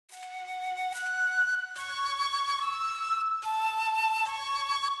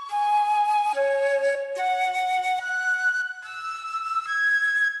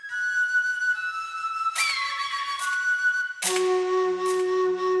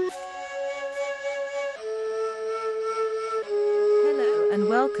and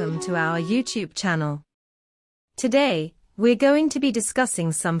welcome to our YouTube channel. Today, we're going to be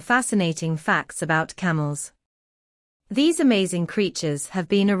discussing some fascinating facts about camels. These amazing creatures have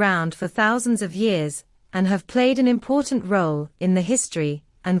been around for thousands of years and have played an important role in the history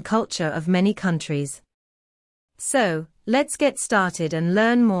and culture of many countries. So, let's get started and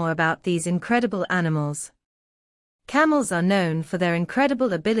learn more about these incredible animals. Camels are known for their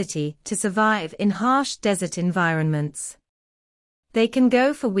incredible ability to survive in harsh desert environments. They can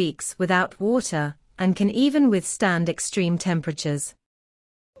go for weeks without water and can even withstand extreme temperatures.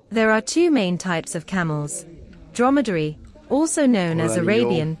 There are two main types of camels: dromedary, also known as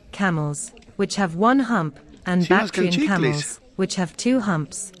Arabian camels, which have one hump, and Bactrian camels, which have two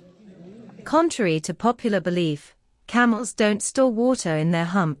humps. Contrary to popular belief, camels don't store water in their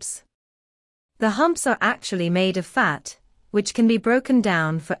humps. The humps are actually made of fat, which can be broken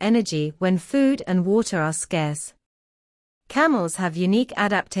down for energy when food and water are scarce. Camels have unique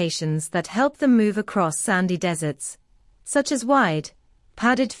adaptations that help them move across sandy deserts, such as wide,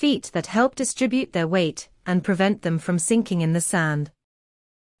 padded feet that help distribute their weight and prevent them from sinking in the sand.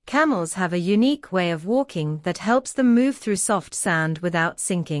 Camels have a unique way of walking that helps them move through soft sand without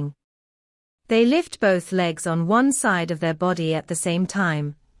sinking. They lift both legs on one side of their body at the same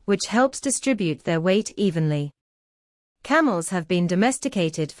time, which helps distribute their weight evenly. Camels have been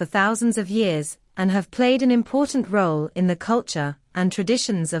domesticated for thousands of years and have played an important role in the culture and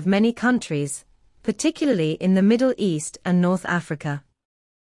traditions of many countries, particularly in the Middle East and North Africa.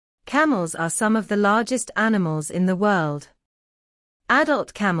 Camels are some of the largest animals in the world.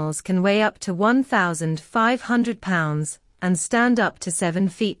 Adult camels can weigh up to 1,500 pounds and stand up to 7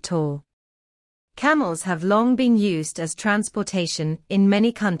 feet tall. Camels have long been used as transportation in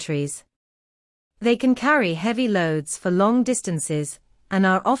many countries. They can carry heavy loads for long distances and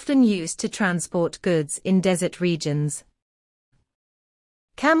are often used to transport goods in desert regions.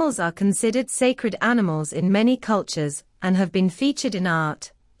 Camels are considered sacred animals in many cultures and have been featured in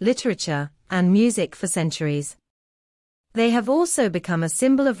art, literature, and music for centuries. They have also become a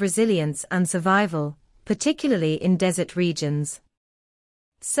symbol of resilience and survival, particularly in desert regions.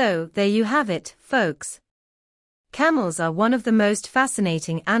 So, there you have it, folks. Camels are one of the most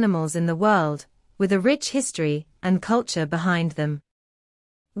fascinating animals in the world, with a rich history and culture behind them.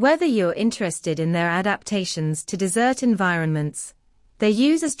 Whether you're interested in their adaptations to desert environments, their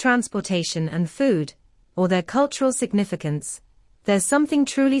use as transportation and food, or their cultural significance, there's something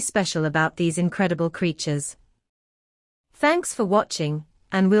truly special about these incredible creatures. Thanks for watching,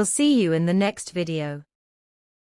 and we'll see you in the next video.